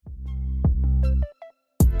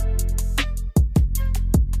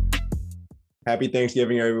Happy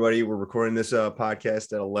Thanksgiving, everybody. We're recording this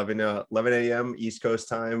podcast at 11 a.m. East Coast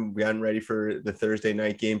time. We gotten ready for the Thursday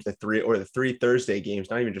night games, the three Thursday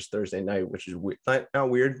games, not even just Thursday night, which is not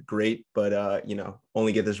weird, great, but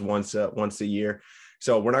only get this once a year.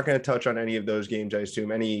 So we're not going to touch on any of those games. I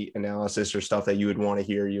assume any analysis or stuff that you would want to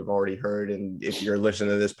hear, you've already heard. And if you're listening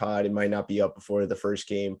to this pod, it might not be up before the first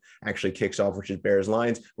game actually kicks off, which is Bears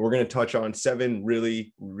Lions. We're going to touch on 7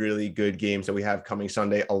 really, really good games that we have coming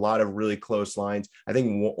Sunday. A lot of really close lines. I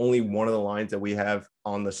think only one of the lines that we have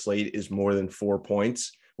on the slate is more than 4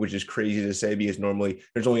 points, which is crazy to say because normally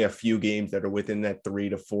there's only a few games that are within that 3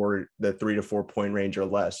 to 4 point range or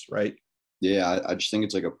less, right? Yeah, I just think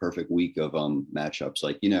it's like a perfect week of matchups.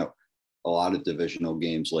 Like, a lot of divisional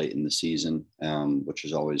games late in the season, which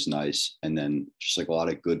is always nice. And then just like a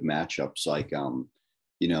lot of good matchups, like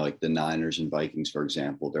like the Niners and Vikings, for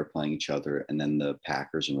example, they're playing each other, and then the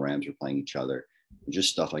Packers and Rams are playing each other. And just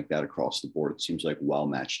stuff like that across the board. It seems like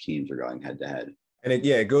well-matched teams are going head to head. And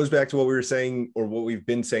it goes back to what we were saying, or what we've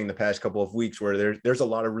been saying the past couple of weeks, where there's a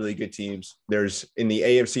lot of really good teams. There's in the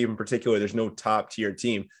AFC in particular, there's no top tier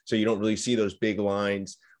team. So you don't really see those big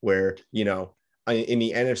lines where, in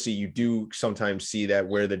the NFC, you do sometimes see that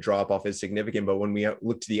where the drop off is significant. But when we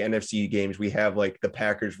look to the NFC games, we have like the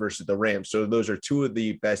Packers versus the Rams. So those are two of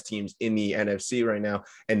the best teams in the NFC right now.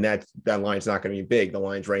 And that line's not going to be big. The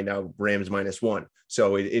line's right now, Rams -1.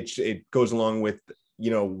 So it goes along with,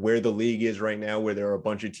 where the league is right now, where there are a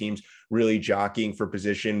bunch of teams really jockeying for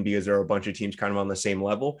position because there are a bunch of teams kind of on the same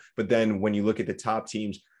level. But then when you look at the top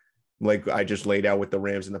teams, like I just laid out with the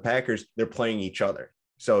Rams and the Packers, they're playing each other.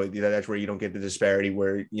 So that's where you don't get the disparity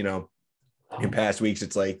where, in past weeks,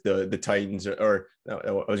 it's like the Titans or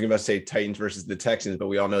I was going to say Titans versus the Texans, but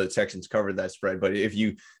we all know the Texans covered that spread. But if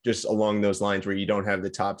you just along those lines where you don't have the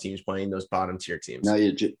top teams playing those bottom tier teams. No,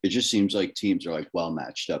 it just seems like teams are like well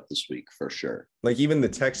matched up this week for sure. Like even the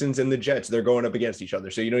Texans and the Jets, they're going up against each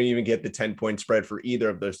other. So you don't even get the 10-point spread for either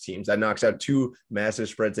of those teams. That knocks out 2 massive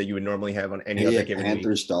spreads that you would normally have on any other given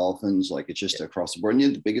Panthers, week. Dolphins, like it's just across the board.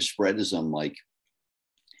 And the biggest spread is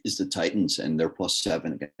is the Titans, and they're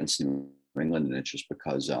 +7 against New England, and it's just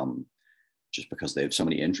because they have so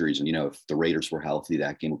many injuries. And if the Raiders were healthy,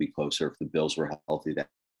 that game would be closer. If the Bills were healthy, if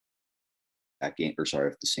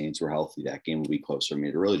the Saints were healthy, that game would be closer. I mean,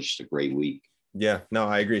 it's really just a great week. Yeah, no,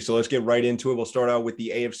 I agree. So let's get right into it. We'll start out with the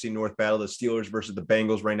AFC North battle, the Steelers versus the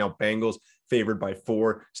Bengals. Right now, Bengals favored by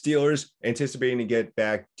 4. Steelers anticipating to get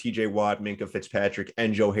back TJ Watt, Minkah Fitzpatrick,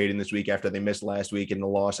 and Joe Hayden this week after they missed last week in the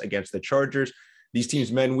loss against the Chargers. These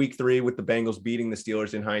teams met in week 3 with the Bengals beating the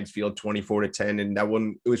Steelers in Heinz Field 24-10. And that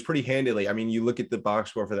one, it was pretty handily. I mean, you look at the box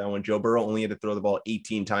score for that one. Joe Burrow only had to throw the ball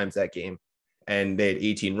 18 times that game. And they had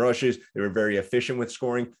 18 rushes. They were very efficient with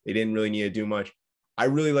scoring. They didn't really need to do much. I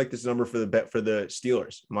really like this number for the bet for the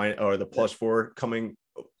Steelers. The +4 coming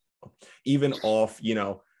even off,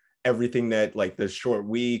 everything that like the short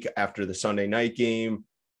week after the Sunday night game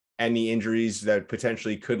and the injuries that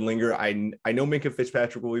potentially could linger. I know Minkah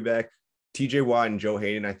Fitzpatrick will be back. TJ Watt and Joe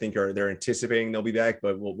Hayden, I think they're anticipating they'll be back,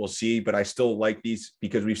 but we'll see. But I still like these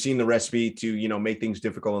because we've seen the recipe to, make things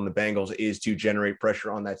difficult on the Bengals is to generate pressure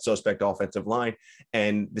on that suspect offensive line.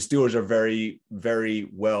 And the Steelers are very, very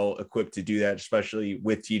well equipped to do that, especially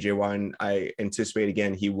with TJ Watt. And I anticipate,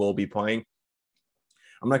 again, he will be playing.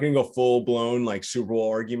 I'm not going to go full blown like Super Bowl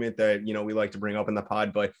argument that, we like to bring up in the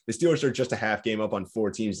pod, but the Steelers are just a half game up on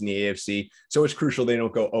 4 teams in the AFC. So it's crucial they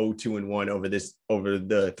don't go 0-2-1 over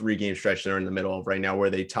the 3-game stretch they're in the middle of right now,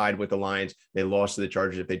 where they tied with the Lions. They lost to the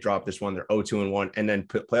Chargers. If they drop this one, they're 0-2-1. And then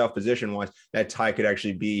playoff position wise, that tie could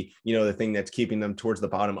actually be, the thing that's keeping them towards the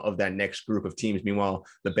bottom of that next group of teams. Meanwhile,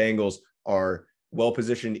 the Bengals are well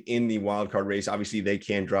positioned in the wild card race. Obviously, they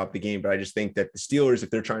can drop the game, but I just think that the Steelers, if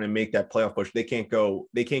they're trying to make that playoff push, they can't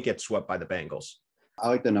get swept by the Bengals. I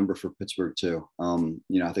like the number for Pittsburgh too.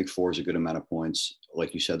 I think 4 is a good amount of points.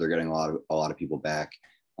 Like you said, they're getting a lot of people back.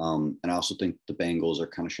 And I also think the Bengals are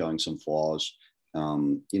kind of showing some flaws.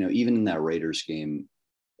 Even in that Raiders game,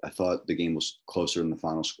 I thought the game was closer than the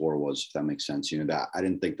final score was, if that makes sense. That I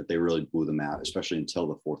didn't think that they really blew them out, especially until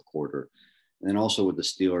the fourth quarter. And then also with the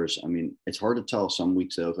Steelers, I mean, it's hard to tell. Some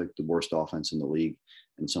weeks they look like the worst offense in the league,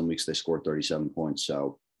 and some weeks they score 37 points.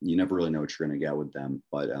 So you never really know what you're going to get with them.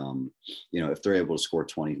 But, if they're able to score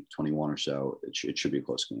 20, 21 or so, it should be a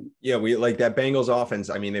close game. Yeah, we like that Bengals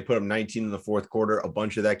offense. I mean, they put up 19 in the fourth quarter. A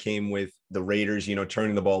bunch of that came with the Raiders,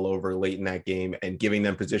 turning the ball over late in that game and giving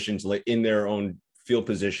them positions in their own field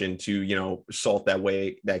position to, salt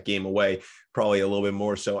that game away, probably a little bit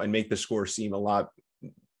more so, and make the score seem a lot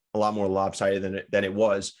more lopsided than it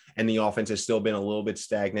was. And the offense has still been a little bit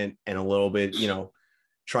stagnant and a little bit,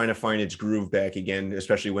 trying to find its groove back again,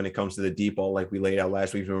 especially when it comes to the deep ball, like we laid out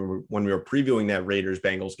last week when we were previewing that Raiders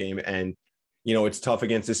Bengals game. And, it's tough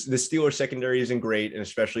against this. The Steelers secondary isn't great, and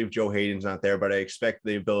especially if Joe Hayden's not there, but I expect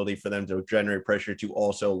the ability for them to generate pressure to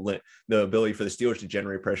also the ability for the Steelers to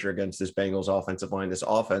generate pressure against this Bengals offensive line, this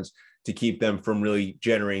offense, to keep them from really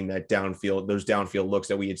generating those downfield looks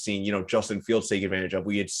that we had seen, Justin Fields take advantage of.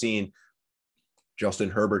 We had seen Justin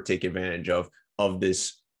Herbert take advantage of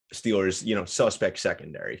this Steelers, suspect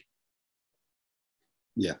secondary.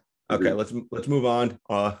 Yeah. Okay, let's move on.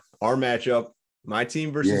 Our matchup. My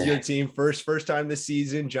team versus your team. First time this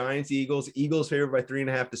season. Giants, Eagles. Eagles favored by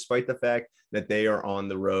 3.5, despite the fact that they are on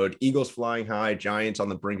the road. Eagles flying high. Giants on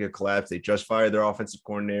the brink of collapse. They just fired their offensive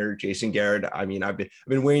coordinator, Jason Garrett. I mean, I've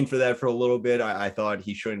been waiting for that for a little bit. I thought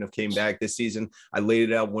he shouldn't have came back this season. I laid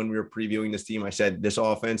it out when we were previewing this team. I said this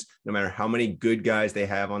offense, no matter how many good guys they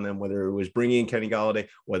have on them, whether it was bringing in Kenny Golladay,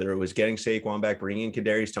 whether it was getting Saquon back, bringing in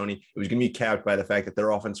Kadarius Toney, it was going to be capped by the fact that their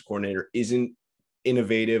offensive coordinator isn't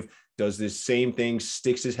innovative, does this same thing,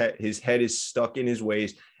 sticks his head is stuck in his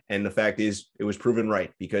ways. And the fact is, it was proven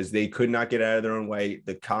right, because they could not get out of their own way.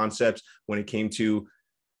 The concepts when it came to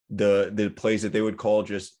the plays that they would call,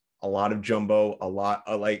 just a lot of jumbo, a lot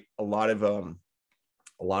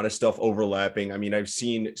of stuff overlapping. I mean, I've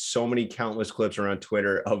seen so many countless clips around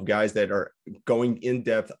Twitter of guys that are going in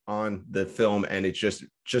depth on the film, and it's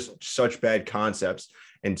just such bad concepts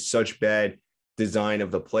and such bad design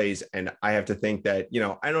of the plays. And I have to think that,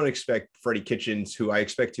 I don't expect Freddie Kitchens, who I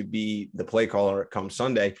expect to be the play caller come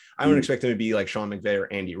Sunday. I don't expect him to be like Sean McVay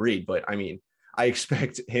or Andy Reid, but I mean, I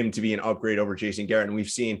expect him to be an upgrade over Jason Garrett. And we've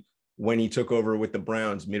seen when he took over with the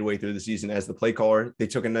Browns midway through the season as the play caller, they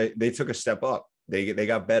took a step up. They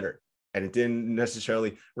got better. And it didn't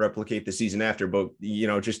necessarily replicate the season after, but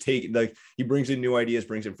just he brings in new ideas,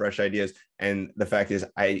 brings in fresh ideas. And the fact is,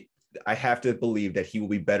 I have to believe that he will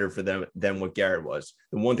be better for them than what Garrett was.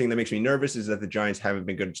 The one thing that makes me nervous is that the Giants haven't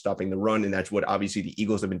been good at stopping the run, and that's what obviously the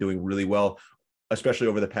Eagles have been doing really well, especially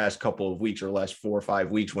over the past couple of weeks or last 4 or 5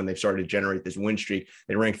 weeks when they've started to generate this win streak.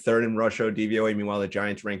 They rank 3rd in rush DVOA. Meanwhile, the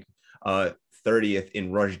Giants rank 30th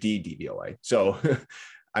in rush D DVOA. So,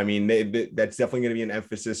 I mean, that's definitely going to be an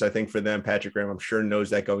emphasis, I think, for them. Patrick Graham, I'm sure, knows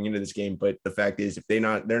that going into this game. But the fact is, if they're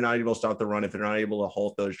not able to stop the run, if they're not able to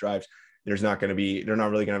halt those drives, they're not really going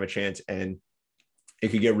to have a chance. And it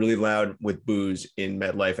could get really loud with boos in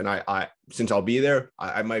MetLife. And I since I'll be there,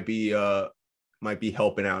 I might be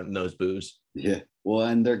helping out in those boos. Yeah. Well,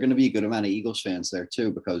 and there are going to be a good amount of Eagles fans there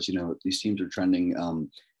too, because, these teams are trending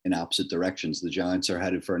in opposite directions. The Giants are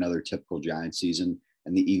headed for another typical Giant season,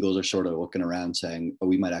 and the Eagles are sort of looking around saying, oh,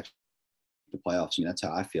 we might actually the playoffs. I mean, that's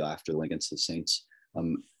how I feel after the win against the Saints.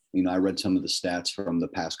 I read some of the stats from the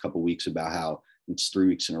past couple of weeks about how it's 3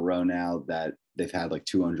 weeks in a row now that they've had like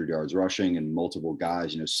 200 yards rushing and multiple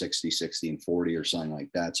guys, 60, 60 and 40 or something like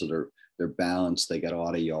that. So they're balanced. They get a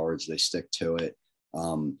lot of yards. They stick to it.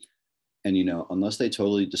 And, unless they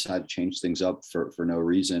totally decide to change things up for no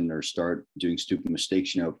reason or start doing stupid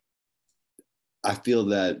mistakes, I feel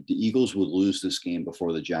that the Eagles would lose this game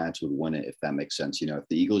before the Giants would win it, if that makes sense. If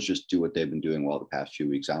the Eagles just do what they've been doing well the past few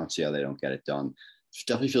weeks, I don't see how they don't get it done. It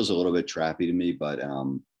definitely feels a little bit trappy to me, but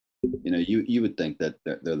you would think that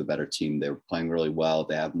they're the better team. They're playing really well.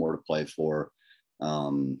 They have more to play for. I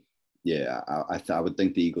would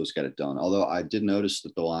think the Eagles get it done. Although I did notice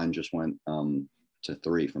that the line just went to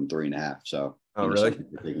 3 from 3.5. So really?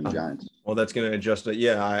 Taking the Giants. Well, that's going to adjust it.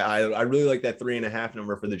 Yeah, I really like that 3.5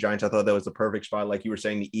 number for the Giants. I thought that was the perfect spot. Like you were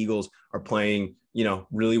saying, the Eagles are playing,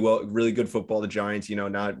 really well, really good football. The Giants,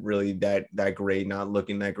 not really that great, not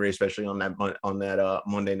looking that great, especially on that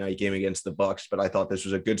Monday night game against the Bucs. But I thought this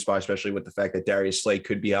was a good spot, especially with the fact that Darius Slate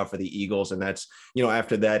could be out for the Eagles, and that's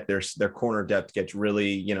after that their corner depth gets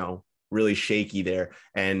really really shaky there,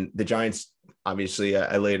 and the Giants. Obviously,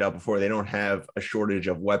 I laid it out before, they don't have a shortage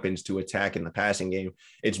of weapons to attack in the passing game.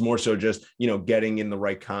 It's more so just, getting in the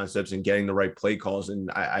right concepts and getting the right play calls.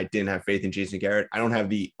 And I didn't have faith in Jason Garrett. I don't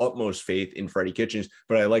have the utmost faith in Freddie Kitchens,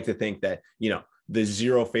 but I like to think that, the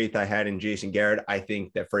zero faith I had in Jason Garrett, I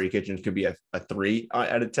think that Freddie Kitchens could be a 3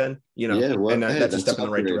 out of 10, and that's a step in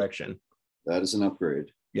the right direction. That is an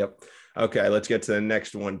upgrade. Yep. Okay, let's get to the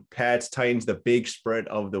next one. Pats, Titans, the big spread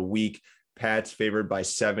of the week. Pats favored by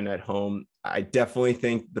 7 at home. I definitely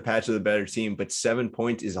think the Pats are the better team, but 7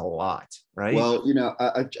 points is a lot, right? Well,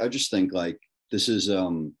 I just think like this is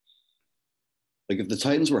like if the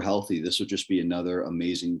Titans were healthy, this would just be another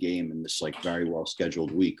amazing game in this like very well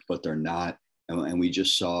scheduled week, but they're not. And we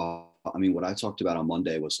just saw, what I talked about on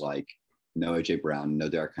Monday was like no AJ Brown, no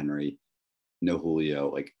Derrick Henry. no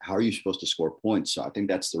Julio. Like, how are you supposed to score points? So I think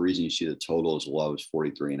that's the reason you see the total as low as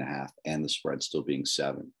 43.5 and the spread still being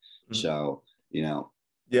 7. Mm-hmm. So,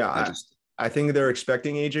 yeah, I think they're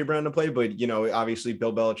expecting AJ Brown to play, but obviously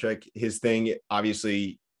Bill Belichick, his thing,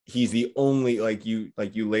 obviously he's the only, like you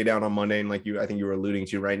laid out on Monday, and I think you were alluding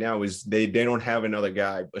to right now, is they don't have another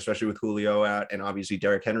guy, especially with Julio out and obviously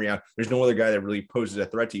Derrick Henry out. There's no other guy that really poses a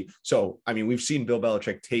threat to you. So, I mean, we've seen Bill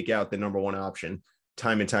Belichick take out the number one option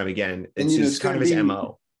time and time again. It's kind of his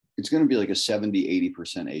MO. It's going to be like a 70-80%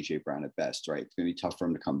 AJ Brown at best, right? It's going to be tough for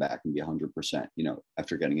him to come back and be 100%,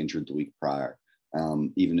 after getting injured the week prior,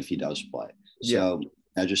 even if he does play. So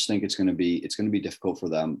I just think it's going to be difficult for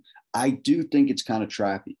them. I do think it's kind of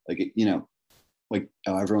trappy.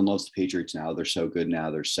 Everyone loves the Patriots now. They're so good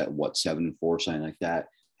now. They're set 7-4, something like that.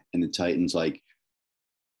 And the Titans, I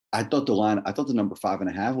thought the number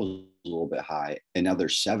 5.5 was a little bit high, and now they're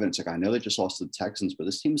 7. It's I know they just lost to the Texans, but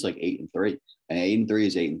this team is 8-3, and 8-3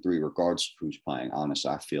 is 8-3 regardless of who's playing. Honestly,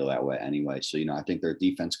 I feel that way anyway. So I think their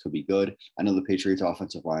defense could be good. I know the Patriots'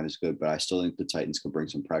 offensive line is good, but I still think the Titans could bring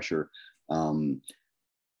some pressure.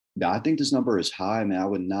 I think this number is high, man. I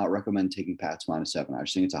would not recommend taking Pats -7. I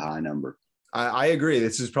just think it's a high number. I agree.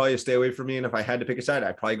 This is probably a stay away from me. And if I had to pick a side,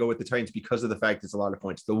 I'd probably go with the Titans because of the fact it's a lot of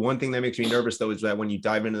points. The one thing that makes me nervous, though, is that when you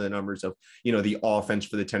dive into the numbers of, the offense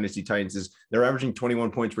for the Tennessee Titans, is they're averaging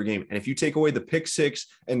 21 points per game. And if you take away the pick six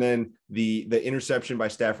and then the interception by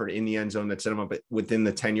Stafford in the end zone that set them up within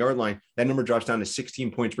the 10-yard line, that number drops down to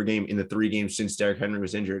 16 points per game in the 3 games since Derrick Henry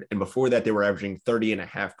was injured. And before that, they were averaging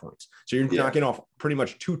 30.5 points. So you're knocking off pretty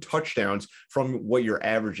much 2 touchdowns from what you're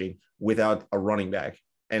averaging without a running back.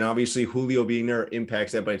 And obviously Julio being there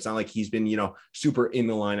impacts that, but it's not like he's been, super in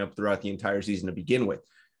the lineup throughout the entire season to begin with.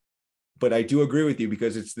 But I do agree with you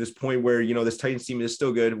because it's this point where, this Titans team is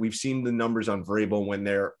still good. We've seen the numbers on Vrabel when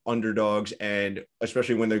they're underdogs, and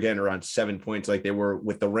especially when they're getting around 7 points like they were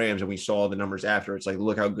with the Rams, and we saw the numbers after. It's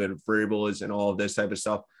look how good Vrabel is and all of this type of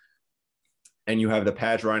stuff. And you have the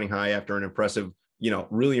Pats riding high after an impressive,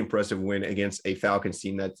 really impressive win against a Falcons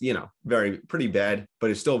team that's, pretty bad,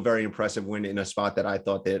 but it's still a very impressive win in a spot that I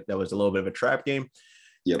thought that was a little bit of a trap game.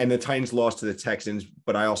 Yep. And the Titans lost to the Texans,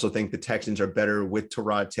 but I also think the Texans are better with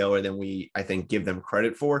Tyrod Taylor than I think give them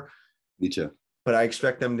credit for. Me too. But I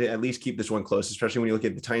expect them to at least keep this one close, especially when you look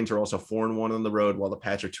at the Titans are also 4-1 on the road, while the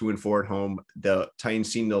Pats are 2-4 at home. The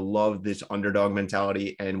Titans seem to love this underdog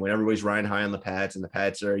mentality. And when everybody's riding high on the Pats, and the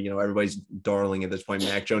Pats are, everybody's darling at this point.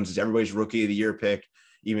 Mac Jones is everybody's rookie of the year pick,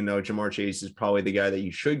 even though Jamar Chase is probably the guy that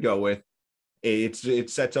you should go with. It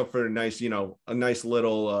sets up for a nice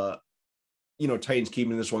little, Titans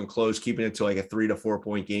keeping this one close, keeping it to a 3 to 4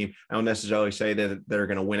 point game. I don't necessarily say that they're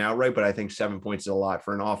going to win outright, but I think 7 points is a lot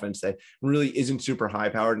for an offense that really isn't super high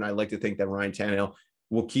powered. And I like to think that Ryan Tannehill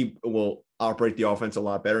will operate the offense a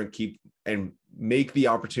lot better and make the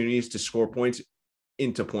opportunities to score points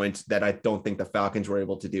into points that I don't think the Falcons were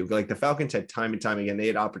able to do. The Falcons had time and time again, they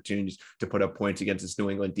had opportunities to put up points against this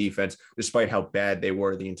New England defense, despite how bad they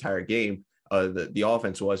were the entire game. The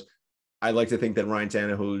offense was. I like to think that Ryan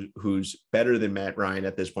Tannehill, who's better than Matt Ryan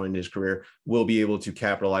at this point in his career, will be able to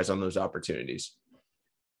capitalize on those opportunities.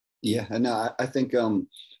 Yeah, and I think, and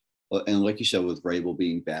like you said, with Vrabel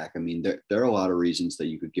being back, I mean, there are a lot of reasons that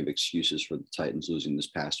you could give excuses for the Titans losing this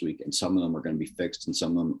past week, and some of them are going to be fixed, and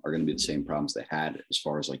some of them are going to be the same problems they had as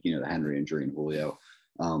far as the Henry injury and Julio.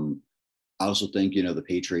 I also think, the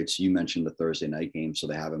Patriots, you mentioned the Thursday night game, so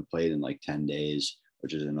they haven't played in 10 days,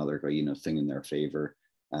 which is another, thing in their favor.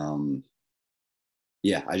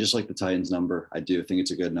 Yeah, I just like the Titans number. I do think it's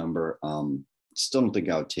a good number. Still don't think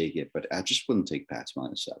I would take it, but I just wouldn't take Pats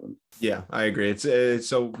 -7. Yeah, I agree. It's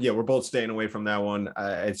so yeah, we're both staying away from that one.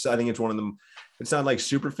 I think it's one of them. It's not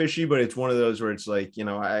super fishy, but it's one of those where it's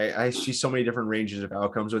I see so many different ranges of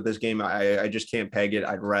outcomes with this game. I just can't peg it.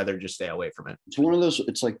 I'd rather just stay away from it. It's one of those.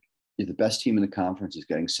 It's if the best team in the conference is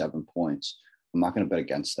getting 7 points, I'm not going to bet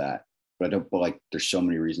against that. But there's so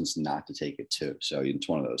many reasons not to take it too. So it's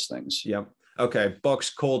one of those things. Yep. Okay.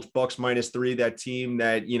 Bucs-Colts, Bucs -3, that team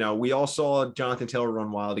that, we all saw Jonathan Taylor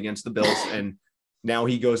run wild against the Bills. And now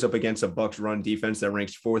he goes up against a Bucs run defense that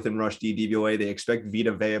ranks 4th in rush DVOA. They expect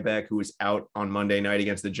Vita Vea back, who is out on Monday night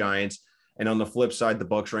against the Giants. And on the flip side, the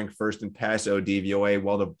Bucs rank 1st in pass O DVOA,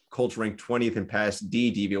 while the Colts rank 20th in pass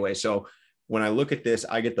D DVOA. So when I look at this,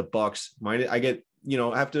 I get the Bucs. I get,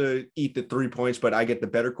 I have to eat the 3 points, but I get the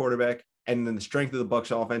better quarterback. And then the strength of the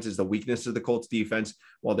Bucs offense is the weakness of the Colts defense,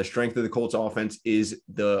 while the strength of the Colts offense is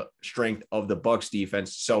the strength of the Bucs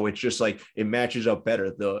defense. So it's just it matches up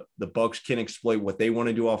better. The Bucs can exploit what they want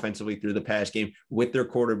to do offensively through the pass game with their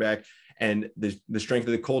quarterback. And the strength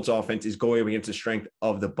of the Colts offense is going up against the strength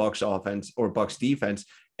of the Bucs offense or Bucs defense.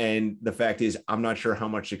 And the fact is, I'm not sure how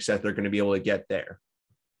much success they're going to be able to get there.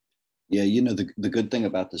 Yeah, the good thing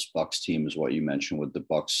about this Bucs team is what you mentioned with the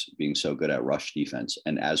Bucs being so good at rush defense.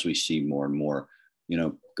 And as we see more and more,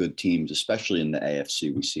 good teams, especially in the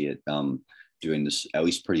AFC, we see it doing this at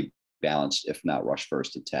least pretty balanced, if not rush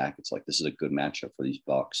first attack. It's like this is a good matchup for these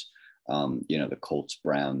Bucs. The Colts,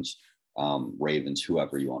 Browns, Ravens,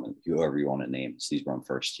 whoever you want to name. It's these run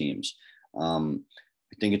first teams.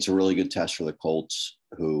 I think it's a really good test for the Colts,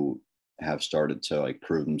 who have started to like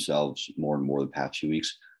prove themselves more and more the past few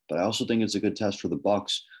weeks. But I also think it's a good test for the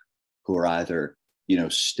Bucs, who are either,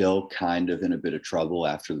 still kind of in a bit of trouble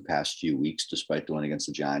after the past few weeks, despite the win against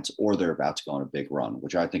the Giants, or they're about to go on a big run,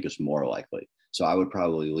 which I think is more likely. So I would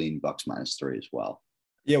probably lean Bucs -3 as well.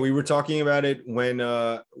 Yeah, we were talking about it when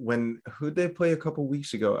who'd they play a couple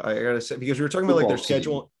weeks ago? I gotta say, because we were talking about like their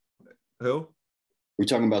schedule. Who? We're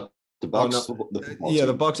talking about the Bucs. Oh, no.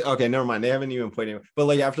 The Bucs. Okay, never mind. They haven't even played anyone. But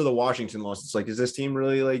like after the Washington loss, it's like, is this team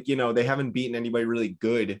really like, they haven't beaten anybody really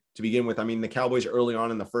good to begin with. I mean, the Cowboys early on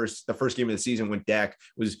in the first game of the season when Dak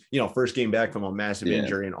was, first game back from a massive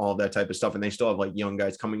injury and all of that type of stuff. And they still have like young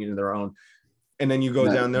guys coming into their own. And then you go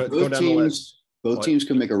down there, the list. Both teams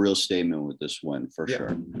can make a real statement with this win for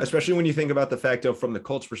sure. Especially when you think about the fact of, from the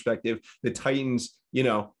Colts perspective, the Titans,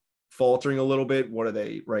 faltering a little bit. What are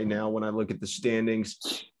they right now? When I look at the standings,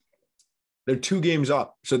 they're 2 games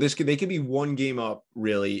up. So they could be 1 game up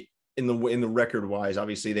really in the record wise.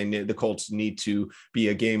 Obviously the Colts need to be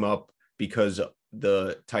a game up because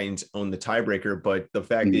the Titans own the tiebreaker. But the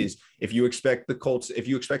fact is, if you expect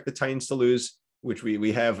the Titans to lose, which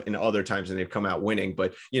we have in other times and they've come out winning,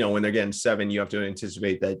 but when they're getting 7, you have to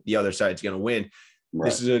anticipate that the other side's going to win. Right.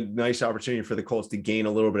 This is a nice opportunity for the Colts to gain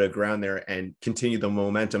a little bit of ground there and continue the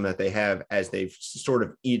momentum that they have as they've sort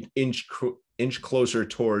of inch closer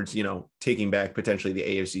towards, taking back potentially the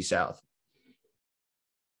AFC South.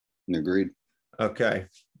 Agreed. Okay.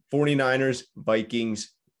 49ers,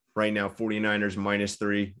 Vikings right now, 49ers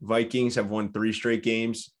 -3. Vikings have won 3 straight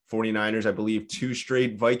games. 49ers, I believe 2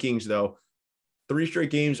 straight. Vikings though, 3 straight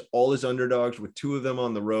games, all as underdogs, with 2 of them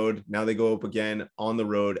on the road. Now they go up again on the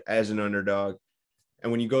road as an underdog.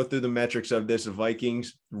 And when you go through the metrics of this, the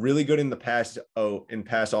Vikings really good in the pass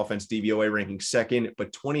offense, DVOA ranking 2nd,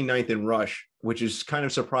 but 29th in rush, which is kind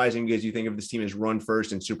of surprising because you think of this team as run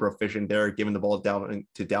first and super efficient there, giving the ball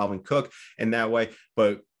to Dalvin Cook and that way.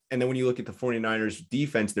 And then when you look at the 49ers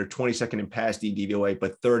defense, they're 22nd in pass DVOA,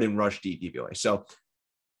 but 3rd in rush DVOA. So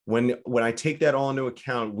when I take that all into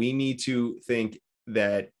account, we need to think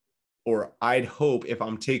that, or I'd hope if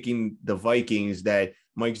I'm taking the Vikings, that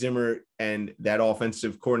Mike Zimmer and that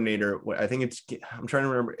offensive coordinator, I'm trying to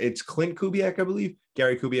remember, it's Clint Kubiak, I believe,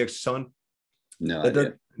 Gary Kubiak's son. No,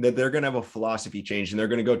 that they're going to have a philosophy change and they're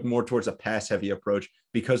going to go more towards a pass heavy approach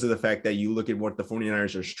because of the fact that you look at what the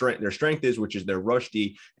 49ers their strength is, which is their rush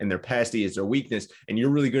D, and their pass D is their weakness. And you're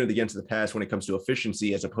really good against the pass when it comes to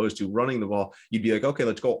efficiency, as opposed to running the ball. You'd be like, okay,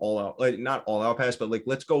 let's go all out, like not all out pass, but like,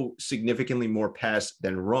 let's go significantly more pass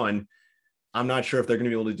than run. I'm not sure if they're going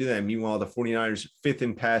to be able to do that. Meanwhile, the 49ers 5th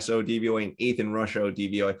in pass ODVOA and 8th in rush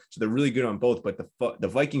ODVOA. So they're really good on both, but the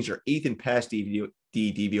Vikings are 8th in pass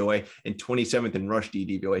DVOA and 27th in rush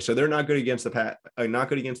DVOA. So they're not good against the pass, not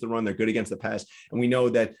good against the run. They're good against the pass. And we know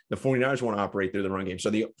that the 49ers want to operate through the run game.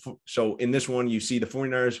 So in this one, you see the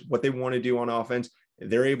 49ers, what they want to do on offense,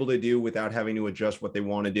 they're able to do without having to adjust what they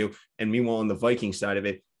want to do. And meanwhile, on the Viking side of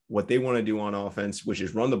it, what they want to do on offense, which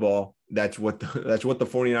is run the ball, that's what the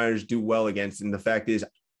 49ers do well against. And the fact is,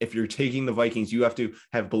 if you're taking the Vikings, you have to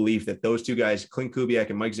have belief that those 2 guys, Clint Kubiak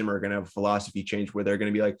and Mike Zimmer, are going to have a philosophy change where they're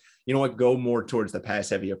going to be like, you know what, go more towards the pass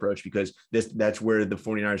heavy approach, because that's where the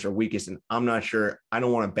 49ers are weakest. And I'm not sure, I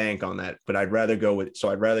don't want to bank on that, but I'd rather go with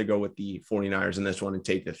the 49ers in this one and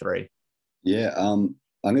take the 3. Yeah. I'm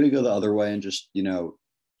going to go the other way and just,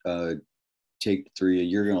 take the 3.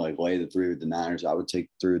 You're going to like lay the 3 with the Niners. I would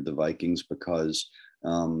take 3 with the Vikings because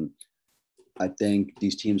I think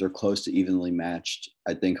these teams are close to evenly matched.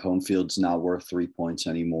 I think home field's not worth 3 points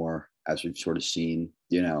anymore, as we've sort of seen.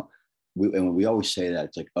 We always say that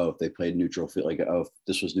it's like, oh, if they played neutral field, like, oh, if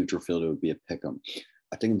this was neutral field, it would be a pick 'em.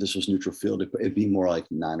 I think if this was neutral field, it'd be more like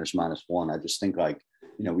Niners -1. I just think like,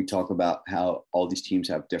 we talk about how all these teams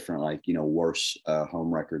have different, like, worse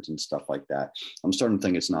home records and stuff like that. I'm starting to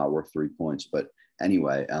think it's not worth 3 points. But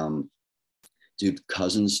anyway, dude,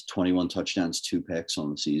 Cousins, 21 touchdowns, 2 picks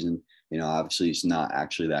on the season. Obviously he's not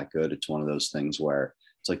actually that good. It's one of those things where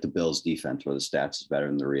it's like the Bills defense where the stats is better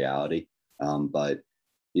than the reality. But,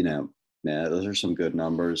 man, those are some good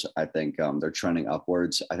numbers. I think they're trending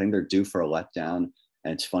upwards. I think they're due for a letdown.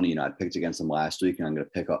 And it's funny, I picked against them last week, and I'm going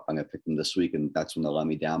to pick them this week, and that's when they let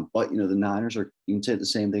me down. But the Niners you can say the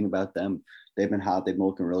same thing about them. They've been hot. They've been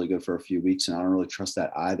looking really good for a few weeks, and I don't really trust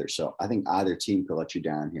that either. So I think either team could let you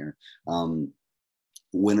down here.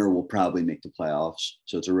 Winner will probably make the playoffs.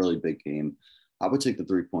 So it's a really big game. I would take the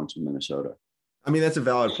 3 points in Minnesota. I mean, that's a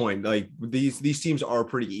valid point. Like these teams are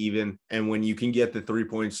pretty even. And when you can get the 3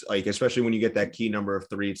 points, like, especially when you get that key number of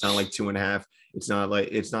 3, it's not like 2.5. It's not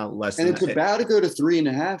less. And it's about to go to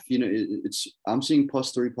 3.5. I'm seeing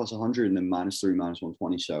 +3, +100, and then -3,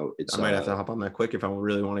 -120. So I might have to hop on that quick if I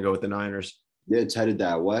really want to go with the Niners. Yeah, it's headed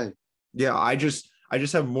that way. Yeah. I just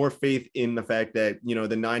have more faith in the fact that,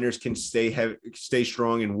 the Niners can stay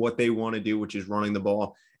strong in what they want to do, which is running the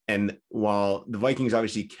ball. And while the Vikings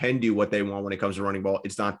obviously can do what they want when it comes to running ball,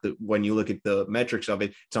 it's not when you look at the metrics of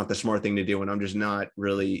it, it's not the smart thing to do. And I'm just not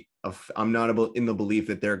really, I'm not in the belief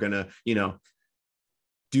that they're going to,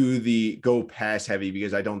 go pass heavy,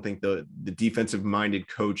 because I don't think the defensive minded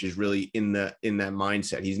coach is really in that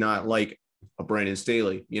mindset. He's not like a Brandon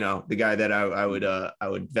Staley, the guy that I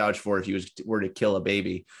would vouch for if he were to kill a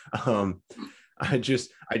baby. I just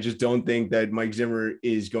don't think that Mike Zimmer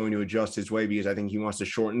is going to adjust his way, because I think he wants to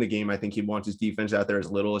shorten the game. I think he wants his defense out there as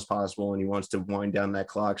little as possible, and he wants to wind down that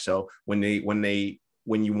clock. So when you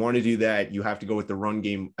want to do that, you have to go with the run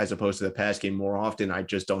game as opposed to the pass game more often. I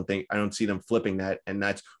don't see them flipping that, and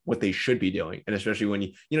that's what they should be doing. And especially when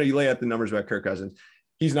you lay out the numbers about Kirk Cousins,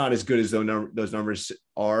 he's not as good as those numbers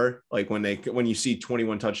are. Like when you see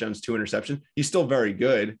 21 touchdowns, 2 interceptions, he's still very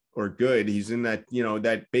good. He's in that,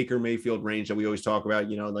 that Baker Mayfield range that we always talk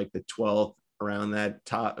about, like the 12th, around that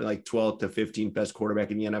top, like 12th to 15th best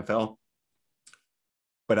quarterback in the NFL.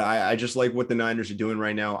 But I just like what the Niners are doing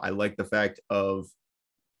right now. I like the fact of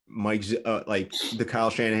like the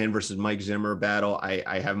Kyle Shanahan versus Mike Zimmer battle.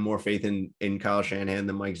 I have more faith in Kyle Shanahan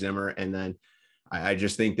than Mike Zimmer. And then I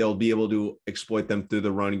just think they'll be able to exploit them through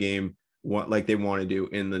the run game, like they want to do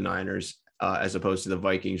in the Niners, as opposed to the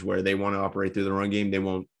Vikings, where they want to operate through the run game.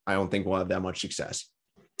 I don't think we'll have that much success.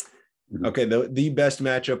 Okay, the best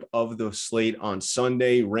matchup of the slate on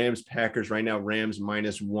Sunday, Rams-Packers. Right now, Rams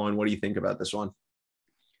 -1. What do you think about this one?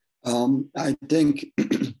 I think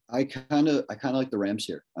I kind of like the Rams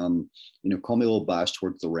here. Call me a little biased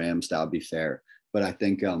towards the Rams. That would be fair. But I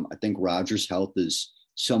think Rodgers' health is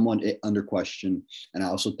somewhat under question. And I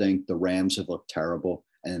also think the Rams have looked terrible,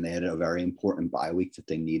 and they had a very important bye week that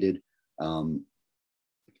they needed.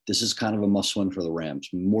 This is kind of a must-win for the Rams,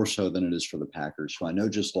 more so than it is for the Packers, who I know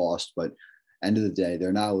just lost, but end of the day,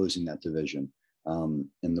 they're not losing that division. And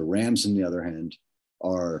the Rams, on the other hand,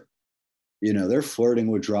 are, they're flirting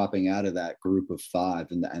with dropping out of that group of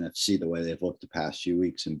 5 in the NFC, the way they've looked the past few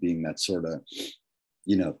weeks, and being that sort of,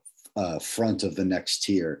 front of the next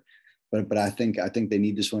tier. But I think they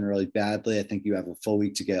need this one really badly. I think you have a full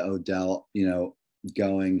week to get Odell,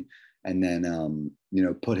 going, and then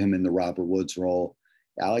put him in the Robert Woods role.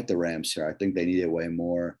 I like the Rams here. I think they need it way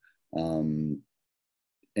more. And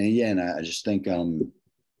I just think I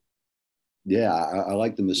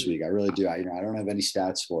like them this week. I really do. I don't have any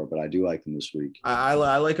stats for it, but I do like them this week. I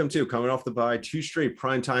like them too. Coming off the bye, 2 straight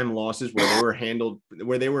primetime losses where they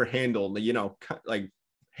were handled, like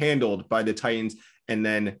handled by the Titans. And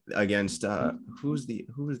then against who was the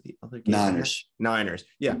other game? Niners.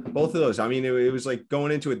 Yeah, both of those. I mean, it was like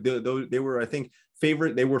going into it. They were, I think,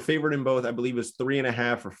 favorite. They were favored in both. I believe it was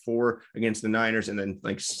 3.5 or 4 against the Niners, and then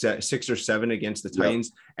like 6 or 7 against the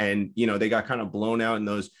Titans. Yep. And they got kind of blown out in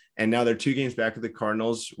those. And now they're 2 games back of the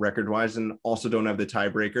Cardinals record-wise, and also don't have the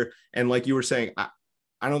tiebreaker. And like you were saying,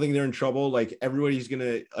 I don't think they're in trouble. Like everybody's going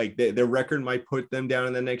to like their record might put them down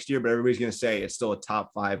in the next year, but everybody's going to say it's still a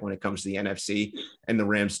top 5 when it comes to the NFC, and the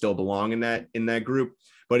Rams still belong in that group.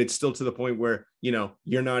 But it's still to the point where,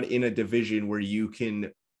 you're not in a division where you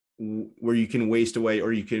can waste away,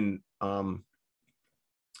 or you can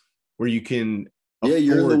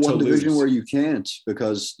you're in the one division where you can't,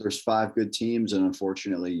 because there's 5 good teams, and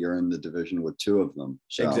unfortunately you're in the division with 2 of them.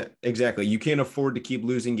 So exactly. You can't afford to keep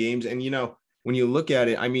losing games. And when you look at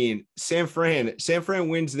it, I mean, San Fran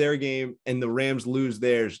wins their game and the Rams lose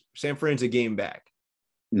theirs. San Fran's a game back.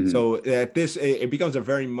 Mm-hmm. So it becomes a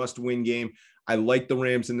very must-win game. I like the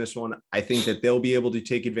Rams in this one. I think that they'll be able to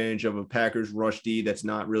take advantage of a Packers rush D that's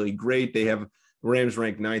not really great. They have Rams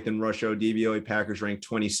ranked 9th in rush DVOA, Packers ranked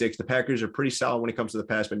 26th. The Packers are pretty solid when it comes to the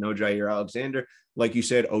pass, but no Jair Alexander. Like you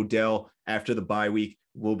said, Odell, after the bye week,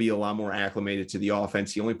 will be a lot more acclimated to the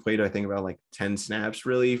offense. He only played, I think, about like 10 snaps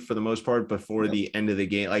really for the most part before the end of the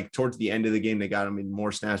game. Like towards the end of the game, they got him in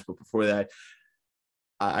more snaps, but before that,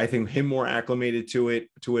 I think him more acclimated to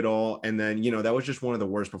it all. And then, that was just one of the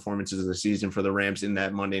worst performances of the season for the Rams in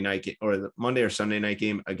that Monday night or the Monday or Sunday night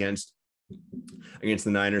game against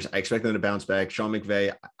the Niners. I expect them to bounce back. Sean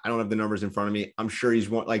McVay, I don't have the numbers in front of me. I'm sure he's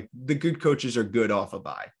one, like, the good coaches are good off a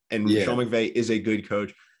bye, and Sean McVay is a good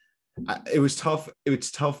coach. It was tough.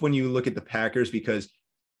 It's tough when you look at the Packers because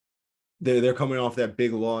they're coming off that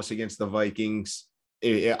big loss against the Vikings.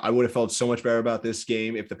 I would have felt so much better about this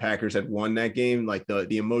game if the Packers had won that game, like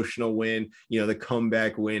the emotional win, the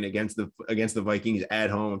comeback win against the Vikings at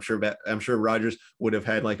home. I'm sure Rodgers would have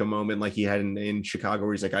had like a moment like he had in Chicago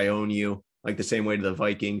where he's like, I own you, like the same way to the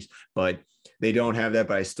Vikings, but they don't have that.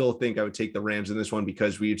 But I still think I would take the Rams in this one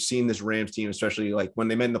because we've seen this Rams team, especially like when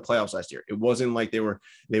they met in the playoffs last year. It wasn't like they were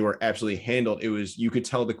absolutely handled. It was, you could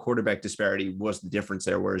tell the quarterback disparity was the difference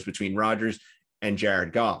there, whereas between Rodgers and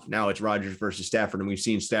Jared Goff. Now it's Rodgers versus Stafford, and we've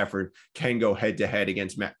seen Stafford can go head to head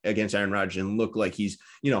against Aaron Rodgers and look like he's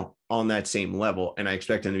on that same level. And I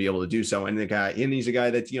expect him to be able to do so. And he's a guy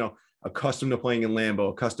that's accustomed to playing in Lambeau,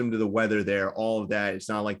 accustomed to the weather there, all of that. It's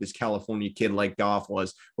not like this California kid like Goff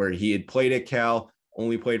was, where he had played at Cal,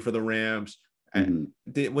 only played for the Rams.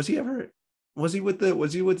 Mm-hmm. Was he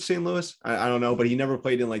with St. Louis? I don't know, but he never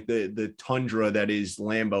played in like the tundra that is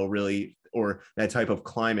Lambeau, really, or that type of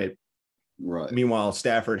climate. Right. Meanwhile,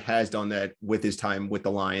 Stafford has done that with his time with the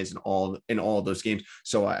Lions and all of those games.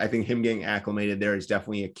 So I think him getting acclimated there is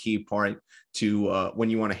definitely a key part to when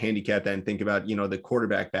you want to handicap that and think about, the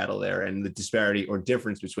quarterback battle there and the disparity or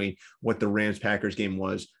difference between what the Rams Packers game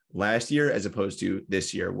was last year as opposed to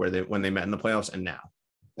this year, when they met in the playoffs and now.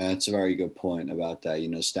 That's a very good point about that.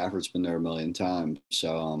 Stafford's been there a million times.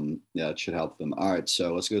 So, it should help them. All right.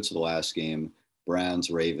 So let's go to the last game, Browns,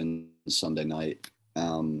 Ravens, Sunday night.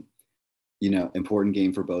 Important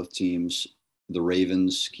game for both teams. The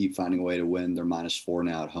Ravens keep finding a way to win. They're -4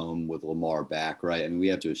 now at home with Lamar back, right? I mean, we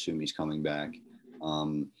have to assume he's coming back.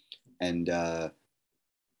 The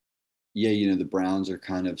Browns are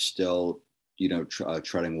kind of still,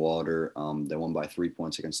 treading water. They won by 3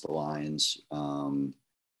 points against the Lions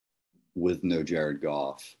with no Jared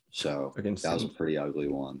Goff. So that was a pretty ugly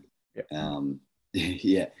one.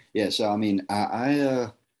 Yeah. So, I mean,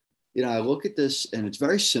 I look at this and it's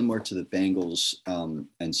very similar to the Bengals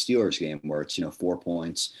and Steelers game where it's, 4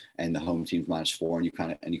 points and the home team's -4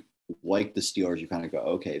 and you like the Steelers, you kind of go,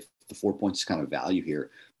 okay, the 4 points is kind of value here,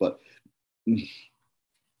 but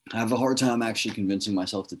I have a hard time actually convincing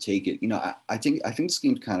myself to take it. I think this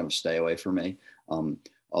game's kind of a stay away for me.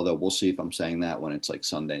 Although we'll see if I'm saying that when it's like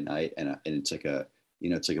Sunday night and it's like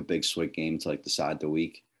it's like a big swing game to like decide the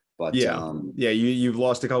week. But you've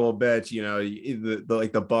lost a couple of bets.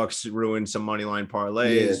 The Bucs ruined some money line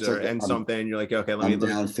parlays something. You're like, okay, I'm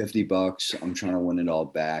down $50. I'm trying to win it all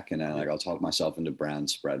back, and then I'll talk myself into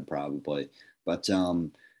Browns spread probably. But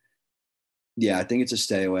I think it's a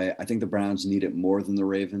stay away. I think the Browns need it more than the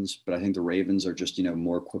Ravens, but I think the Ravens are just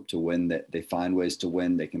more equipped to win. That they find ways to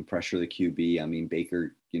win. They can pressure the QB. I mean,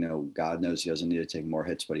 Baker, God knows he doesn't need to take more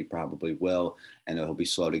hits, but he probably will, and he'll be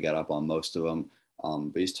slow to get up on most of them.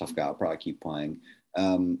 But he's a tough guy. I'll probably keep playing.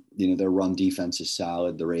 Their run defense is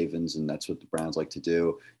solid, the Ravens, and that's what the Browns like to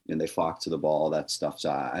do. They flock to the ball, that stuff.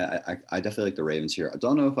 So I definitely like the Ravens here. I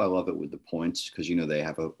don't know if I love it with the points because, they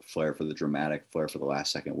have a flair for the dramatic, flair for the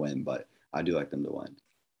last second win, but I do like them to win.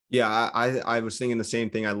 Yeah, I was thinking the same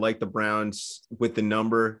thing. I like the Browns with the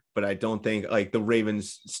number, but I don't think like the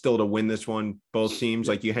Ravens still to win this one. Both teams,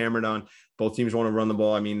 like you hammered on, both teams want to run the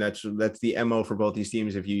ball. I mean, that's the MO for both these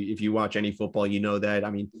teams. If you watch any football, that. I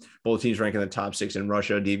mean, both teams rank in the top 6 in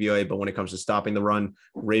Russia, DVOA, but when it comes to stopping the run,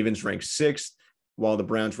 Ravens rank 6th, while the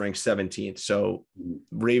Browns rank 17th. So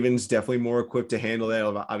Ravens definitely more equipped to handle that.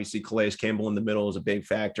 Obviously, Calais Campbell in the middle is a big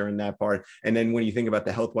factor in that part. And then when you think about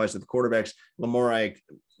the health-wise of the quarterbacks, Lamar, I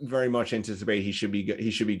very much anticipate he should be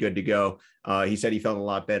good to go. He said he felt a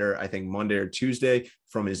lot better, I think Monday or Tuesday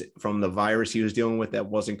from the virus he was dealing with that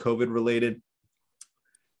wasn't COVID related.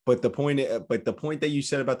 But the point that you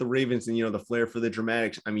said about the Ravens and the flair for the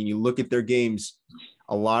dramatics, I mean, you look at their games,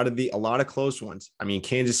 a lot of close ones. I mean,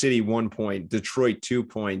 Kansas City 1 point, Detroit 2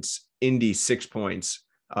 points, Indy 6 points,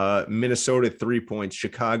 Minnesota 3 points,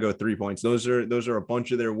 Chicago 3 points. Those are a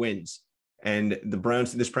bunch of their wins. And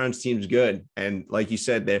this Browns team's good. And like you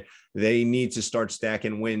said, they need to start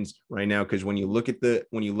stacking wins right now. Cause when you look at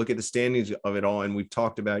the standings of it all, and we've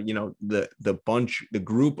talked about, the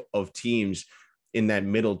group of teams in that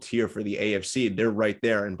middle tier for the AFC, they're right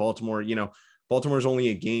there. And Baltimore's only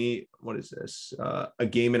a game. What is this? A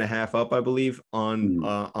game and a half up, I believe, on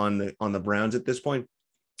the Browns at this point.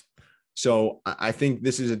 So I think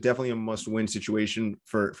this is definitely a must-win situation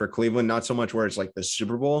for Cleveland. Not so much where it's like the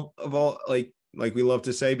Super Bowl of all, like like we love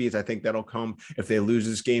to say, because I think that'll come if they lose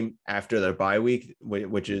this game after their bye week,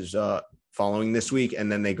 which is following this week,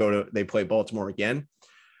 and then they play Baltimore again.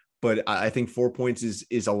 But I think 4 points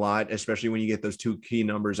is a lot, especially when you get those two key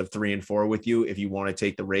numbers of 3 and 4 with you. If you want to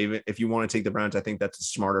take the Browns, I think that's a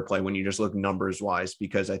smarter play when you just look numbers wise,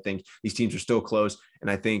 because I think these teams are still close.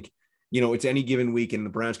 And I think, it's any given week and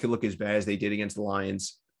the Browns could look as bad as they did against the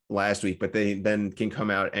Lions last week, but they then can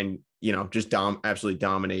come out and, just absolutely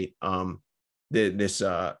dominate this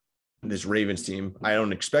Ravens team. I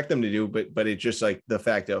don't expect them to do, but it's just like the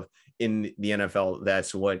fact of in the NFL,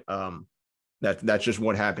 that's what, that's just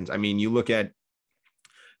what happens. I mean, you look at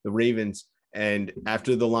the Ravens, and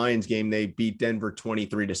after the Lions game, they beat Denver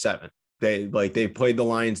 23-7. They played the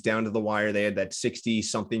Lions down to the wire. They had that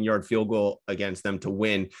 60-something yard field goal against them to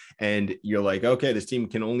win. And you're like, okay, this team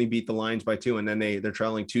can only beat the Lions by 2. And then they're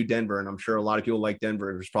traveling to Denver. And I'm sure a lot of people like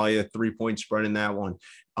Denver. It was probably a 3-point spread in that one.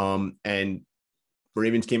 And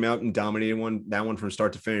Ravens came out and dominated that one from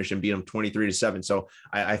start to finish and beat them 23-7. So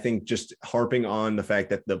I think just harping on the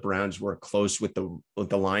fact that the Browns were close with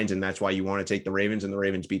the Lions, and that's why you want to take the Ravens, and the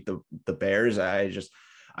Ravens beat the Bears.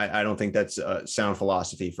 I don't think that's a sound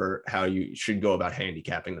philosophy for how you should go about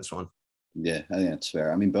handicapping this one. Yeah, I think that's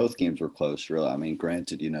fair. I mean, both games were close, really. I mean,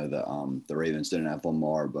 granted, the Ravens didn't have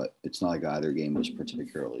Lamar, but it's not like either game was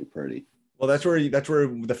particularly pretty. Well, that's where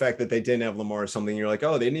the fact that they didn't have Lamar is something you're like,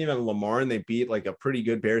 oh, they didn't even have Lamar and they beat like a pretty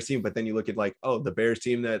good Bears team. But then you look at like, oh, the Bears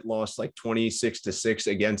team that lost like 26-6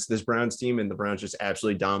 against this Browns team, and the Browns just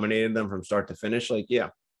absolutely dominated them from start to finish. Like, yeah.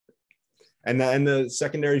 And the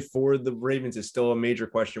secondary for the Ravens is still a major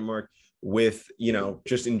question mark with,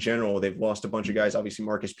 just in general, they've lost a bunch of guys, obviously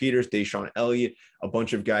Marcus Peters, Deshaun Elliott, a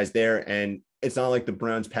bunch of guys there. And it's not like the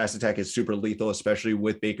Browns pass attack is super lethal, especially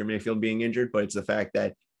with Baker Mayfield being injured, but it's the fact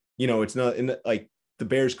that, it's not like the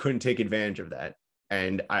Bears couldn't take advantage of that.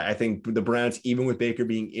 And I think the Browns, even with Baker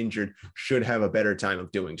being injured, should have a better time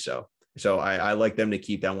of doing so. So I like them to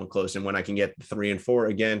keep that one close. And when I can get 3 and 4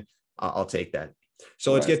 again, I'll take that.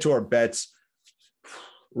 So let's get to our bets.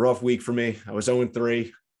 Rough week for me. I was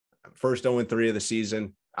 0-3, first 0-3 of the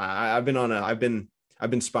season. I've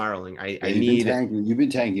been spiraling. You've been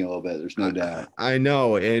tanking a little bit. There's no doubt. I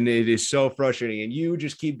know. And it is so frustrating. And you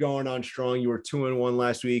just keep going on strong. You were 2-1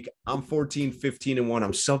 last week. I'm 14-15-1.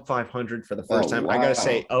 I'm sub 500 for the first time. Wow. I got to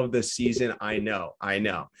say, of the season. I know.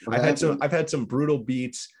 I've had some brutal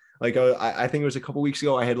beats. Like I think it was a couple weeks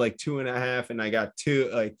ago, I had like 2.5 and I got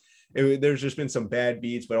 2. There's just been some bad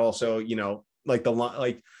beats, but also, like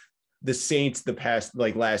the Saints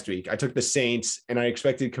last week. I took the Saints and I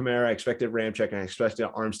expected Kamara, I expected Ramczyk, and I expected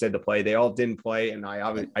Armstead to play. They all didn't play, and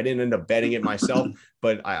I didn't end up betting it myself,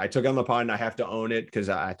 but I took on the pod and I have to own it because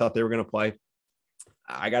I thought they were going to play.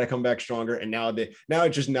 I got to come back stronger. And now it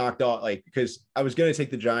just knocked off, because I was going to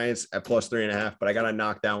take the Giants at plus 3.5, but I got to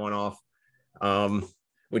knock that one off.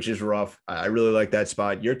 Which is rough. I really like that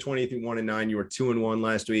spot. You're 21-9. You were 2-1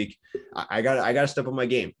 last week. I got to step up my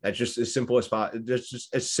game. That's just as simple as spot.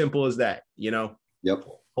 Just as simple as that, Yep.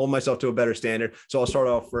 Hold myself to a better standard. So I'll start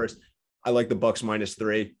off first. I like the Bucs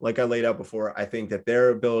 -3. Like I laid out before, I think that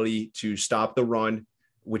their ability to stop the run,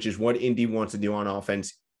 which is what Indy wants to do on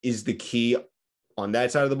offense, is the key on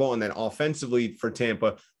that side of the ball. And then offensively for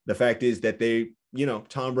Tampa, the fact is that they,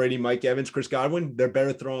 Tom Brady, Mike Evans, Chris Godwin, they're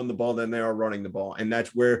better throwing the ball than they are running the ball. And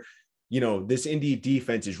that's where, this Indy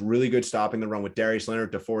defense is really good stopping the run with Darius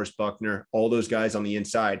Leonard, DeForest Buckner, all those guys on the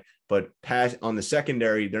inside. But pass on the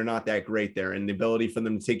secondary, they're not that great there. And the ability for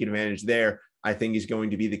them to take advantage there, I think, is going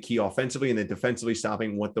to be the key offensively, and then defensively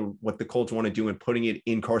stopping what the Colts want to do and putting it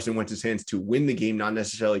in Carson Wentz's hands to win the game, not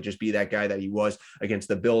necessarily just be that guy that he was against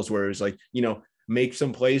the Bills, where it was like, make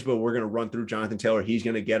some plays, but we're going to run through Jonathan Taylor. He's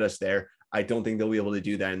going to get us there. I don't think they'll be able to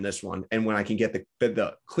do that in this one. And when I can get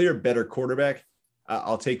the clear better quarterback,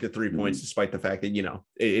 I'll take the 3 points, despite the fact that,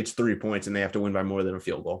 it's 3 points and they have to win by more than a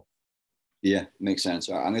field goal. Yeah, makes sense.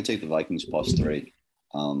 I'm going to take the Vikings +3.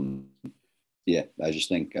 Yeah, I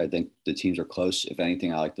think the teams are close. If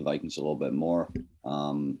anything, I like the Vikings a little bit more.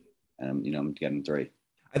 And I'm getting 3.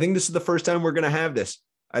 I think this is the first time we're going to have this.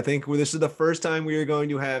 I think this is the first time we are going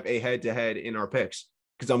to have a head-to-head in our picks,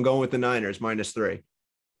 because I'm going with the Niners -3.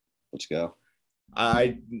 Let's go.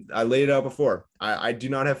 I laid it out before. I do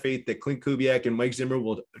not have faith that Clint Kubiak and Mike Zimmer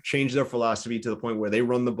will change their philosophy to the point where they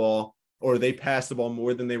run the ball, or they pass the ball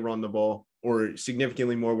more than they run the ball, or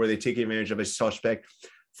significantly more where they take advantage of a suspect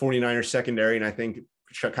 49ers secondary. And I think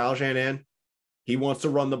Kyle Shanahan, he wants to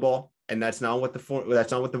run the ball, and that's not what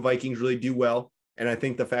the Vikings really do well. And I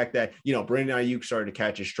think the fact that, Brandon Ayuk started to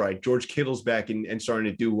catch his stride, George Kittle's back and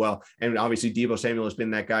starting to do well. And obviously Deebo Samuel has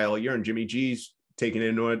been that guy all year, and Jimmy G's taken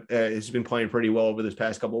into it, has been playing pretty well over this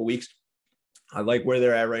past couple of weeks. I like where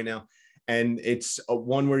they're at right now. And it's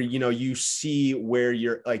one where, you see where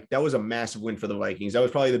you're like, that was a massive win for the Vikings. That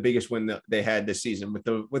was probably the biggest win that they had this season.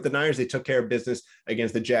 With the Niners, they took care of business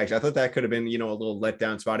against the Jags. I thought that could have been, a little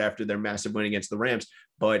letdown spot after their massive win against the Rams.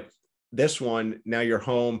 But this one, now you're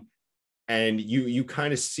home and you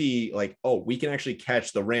kind of see like, oh, we can actually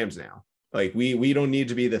catch the Rams now. Like we don't need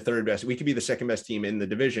to be the third best. We could be the second best team in the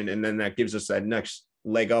division. And then that gives us that next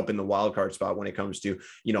leg up in the wild card spot when it comes to,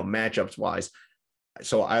 matchups wise.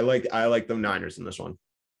 So I like the Niners in this one.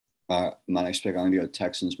 My next pick, I'm going to go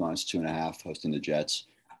Texans -2.5 hosting the Jets.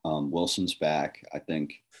 Wilson's back. I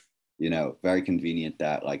think, very convenient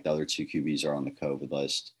that like the other two QBs are on the COVID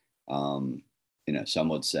list. Some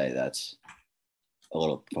would say that's a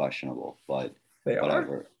little questionable, but they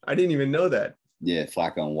whatever. Are? I didn't even know that. Yeah,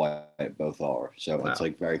 Flacco and White both are. So wow. It's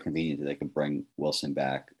like very convenient that they can bring Wilson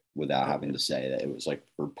back without having to say that it was like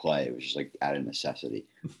for play. It was just like out of necessity.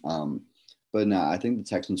 But no, I think the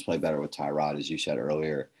Texans play better with Tyrod, as you said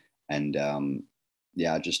earlier. And I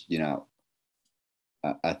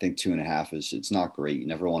think 2.5 it's not great. You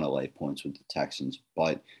never want to lay points with the Texans,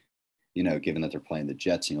 but given that they're playing the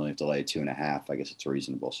Jets and you only have to lay 2.5, I guess it's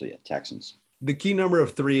reasonable. So yeah, Texans. The key number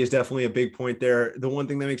of 3 is definitely a big point there. The one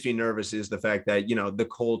thing that makes me nervous is the fact that, the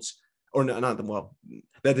Colts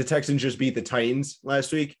that the Texans just beat the Titans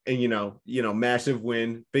last week and, massive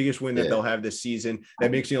win, biggest win that they'll have this season.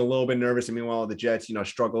 That makes me a little bit nervous. And meanwhile, the Jets,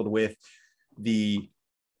 struggled with the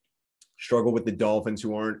Dolphins,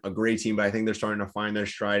 who aren't a great team, but I think they're starting to find their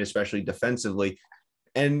stride, especially defensively.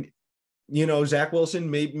 And, Zach Wilson,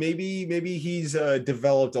 maybe he's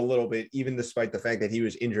developed a little bit, even despite the fact that he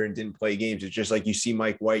was injured and didn't play games. It's just like you see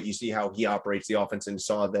Mike White, you see how he operates the offense and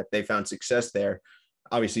saw that they found success there.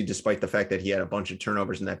 Obviously, despite the fact that he had a bunch of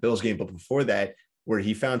turnovers in that Bills game, but before that, where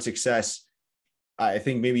he found success, I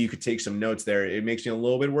think maybe you could take some notes there. It makes me a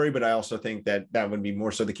little bit worried, but I also think that would be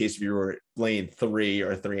more so the case if you were laying 3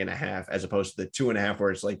 or 3.5, as opposed to the 2.5,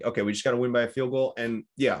 where it's like, okay, we just got to win by a field goal. And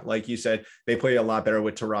yeah, like you said, they play a lot better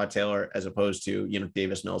with Tyrod Taylor as opposed to,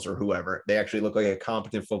 Davis Mills or whoever. They actually look like a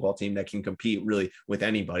competent football team that can compete really with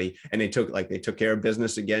anybody. And they took care of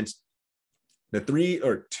business against the 3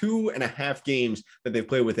 or 2.5 games that they've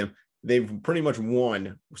played with him. They've pretty much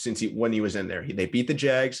won when he was in there. They beat the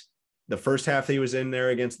Jags. The first half he was in there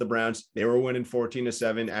against the Browns, they were winning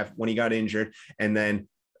 14-7 when he got injured. And then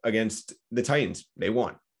against the Titans, they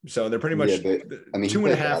won. So they're pretty much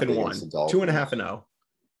 2.5 and 1, 2.5 and 0.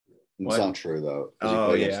 It's not true though.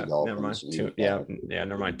 Oh yeah, never mind.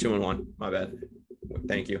 Never mind. 2 and 1. My bad.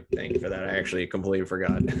 Thank you for that. I actually completely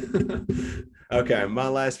forgot. Okay, my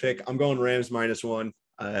last pick. I'm going Rams -1.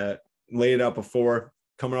 Laid it out before.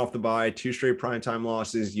 Coming off the bye, 2 straight primetime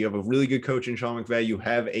losses. You have a really good coach in Sean McVay. You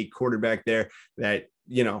have a quarterback there that,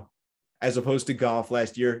 as opposed to Goff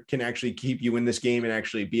last year, can actually keep you in this game and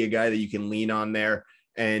actually be a guy that you can lean on there.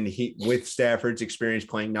 And he, with Stafford's experience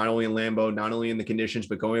playing not only in Lambeau, not only in the conditions,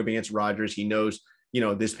 but going up against Rodgers, he knows,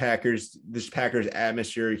 this Packers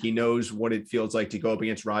atmosphere. He knows what it feels like to go up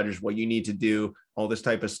against Rodgers, what you need to do, all this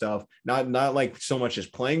type of stuff. Not like so much as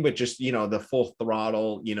playing, but just, the full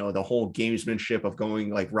throttle, the whole gamesmanship of going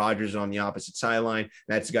like Rodgers on the opposite sideline.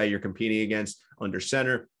 That's the guy you're competing against under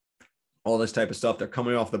center, all this type of stuff. They're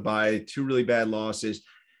coming off the bye, 2 really bad losses.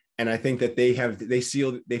 And I think that they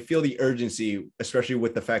feel the urgency, especially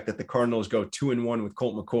with the fact that the Cardinals go 2-1 with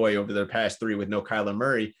Colt McCoy over their past 3 with no Kyler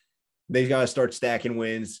Murray. They got to start stacking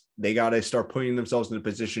wins. They got to start putting themselves in a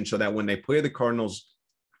position so that when they play the Cardinals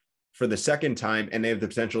for the second time and they have the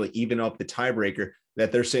potential to even up the tiebreaker,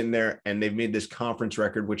 that they're sitting there and they've made this conference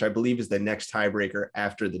record, which I believe is the next tiebreaker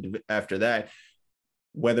after that.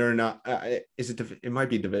 Whether or not it might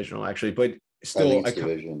be divisional actually, but still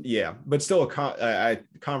but still a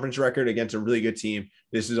conference record against a really good team.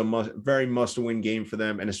 This is a very must-win game for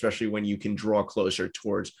them, and especially when you can draw closer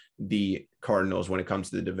towards the Cardinals when it comes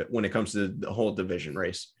to the whole division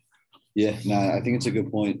race. Yeah, no, I think it's a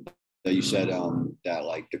good point that you said that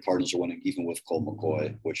like the Cardinals are winning even with Colt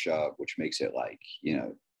McCoy, which makes it like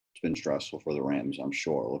it's been stressful for the Rams, I'm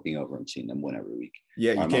sure, looking over and seeing them win every week.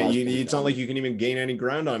 Yeah, you can't. It's not like you can even gain any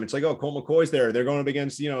ground on them. It's like, oh, Colt McCoy's there. They're going up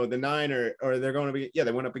against the Niners, or they're going to be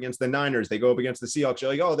they went up against the Niners. They go up against the Seahawks.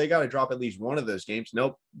 You're like, oh, they got to drop at least one of those games.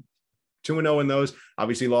 Nope. 2-0 in those.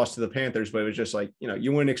 Obviously lost to the Panthers, but it was just like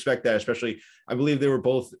you wouldn't expect that. Especially, I believe they were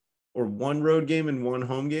both or one road game and one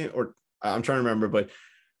home game, or I'm trying to remember, but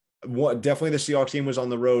definitely the Seahawks game was on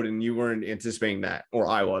the road, and you weren't anticipating that, or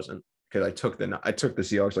I wasn't. Because I took the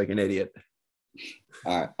Seahawks like an idiot.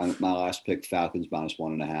 All right, my last pick, Falcons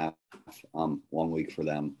 -1.5. 1 week for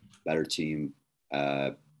them, better team,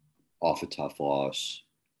 off a tough loss.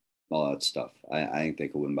 all that stuff. I think they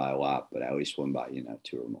could win by a lot, but at least win by,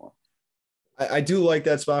 2 or more. I do like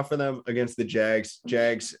that spot for them against the Jags.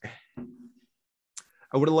 Jags,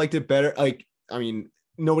 I would have liked it better.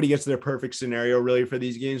 Nobody gets their perfect scenario really for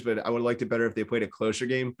these games, but I would have liked it better if they played a closer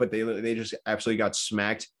game, but they just absolutely got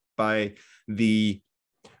smacked by the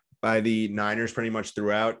Niners pretty much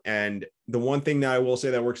throughout. And the one thing that I will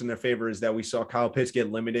say that works in their favor is that we saw Kyle Pitts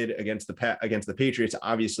get limited against the Patriots.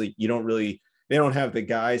 Obviously, they don't have the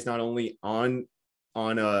guys not only on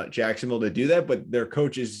Jacksonville to do that, but their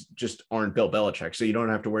coaches just aren't Bill Belichick. So you don't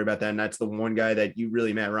have to worry about that. And that's the one guy that you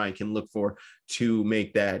really, Matt Ryan, can look for to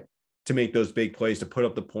make those big plays, to put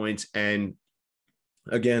up the points. And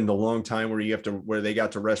again, the long time where they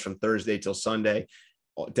got to rest from Thursday till Sunday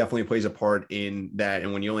definitely plays a part in that.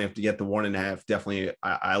 And when you only have to get the 1.5, definitely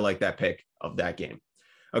I like that pick of that game.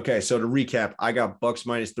 Okay, so to recap, I got Bucs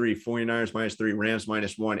 -3, 49ers -3, Rams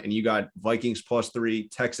 -1, and you got Vikings +3,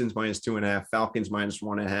 Texans -2.5, Falcons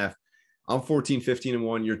 -1.5. I'm 14,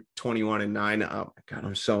 15-1. You're 21-9. Oh my God,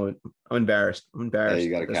 I'm embarrassed. I'm embarrassed. Hey,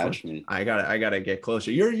 you gotta catch me. I gotta get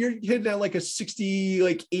closer. You're hitting at like a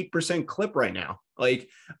 68% clip right now. Like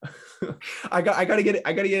I gotta get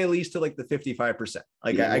at least to like the 55%.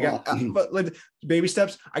 Like yeah, but like, baby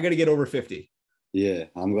steps. I gotta get over 50. Yeah,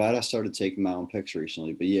 I'm glad I started taking my own picks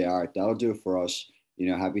recently. But yeah, all right, that'll do it for us.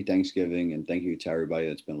 Happy Thanksgiving, and thank you to everybody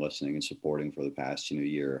that's been listening and supporting for the past,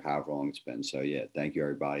 year, however long it's been. So yeah, thank you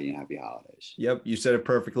everybody, and happy holidays. Yep, you said it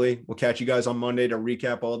perfectly. We'll catch you guys on Monday to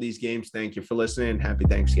recap all these games. Thank you for listening. Happy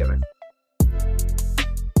Thanksgiving.